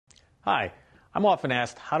Hi, I'm often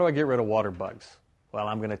asked, how do I get rid of water bugs? Well,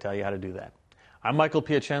 I'm going to tell you how to do that. I'm Michael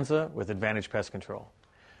Piacenza with Advantage Pest Control.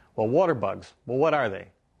 Well, water bugs, what are they?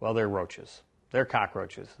 Well, they're roaches. They're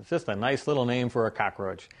cockroaches. It's just a nice little name for a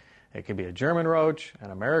cockroach. It could be a German roach, an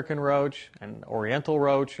American roach, an Oriental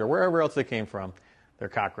roach, or wherever else they came from. They're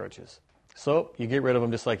cockroaches. So you get rid of them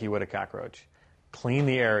just like you would a cockroach. Clean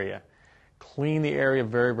the area. Clean the area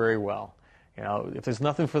very, very well. You know, if there's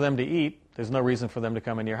nothing for them to eat, there's no reason for them to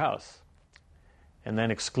come in your house. And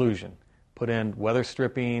then exclusion. Put in weather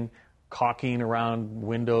stripping, caulking around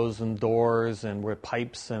windows and doors and where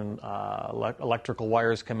pipes and electrical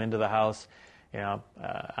wires come into the house. You know,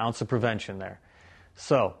 ounce of prevention there.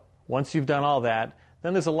 So once you've done all that,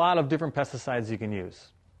 then there's a lot of different pesticides you can use.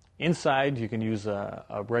 Inside, you can use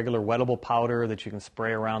a regular wettable powder that you can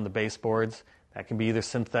spray around the baseboards. That can be either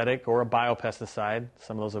synthetic or a bio-pesticide.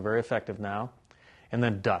 Some of those are very effective now. And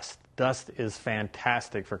then dust. Dust is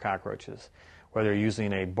fantastic for cockroaches. Whether you're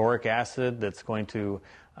using a boric acid that's going to,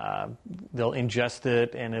 they'll ingest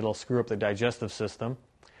it and it'll screw up the digestive system.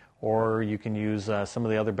 Or you can use some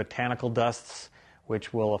of the other botanical dusts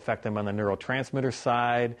which will affect them on the neurotransmitter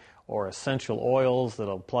side, or essential oils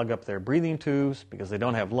that'll plug up their breathing tubes because they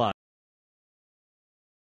don't have lungs,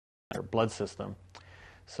 their blood system.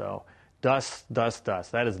 So dust, dust,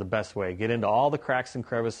 dust. That is the best way. Get into all the cracks and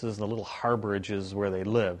crevices and the little harborages where they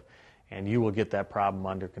live, and you will get that problem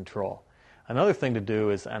under control. Another thing to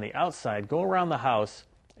do is on the outside, go around the house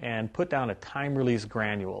and put down a time-release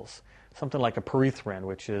granules, something like a pyrethrin,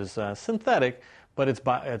 which is synthetic, but it's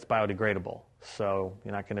biodegradable, so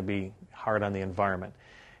you're not going to be hard on the environment.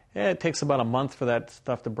 It takes about a month for that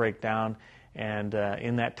stuff to break down, and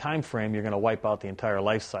in that time frame, you're going to wipe out the entire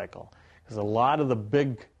life cycle. Because a lot of the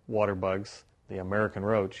big water bugs, the American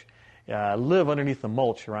roach, live underneath the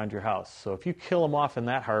mulch around your house. So if you kill them off in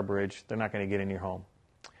that harborage, they're not going to get in your home.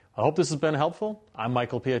 I hope this has been helpful. I'm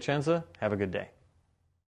Michael Piacenza. Have a good day.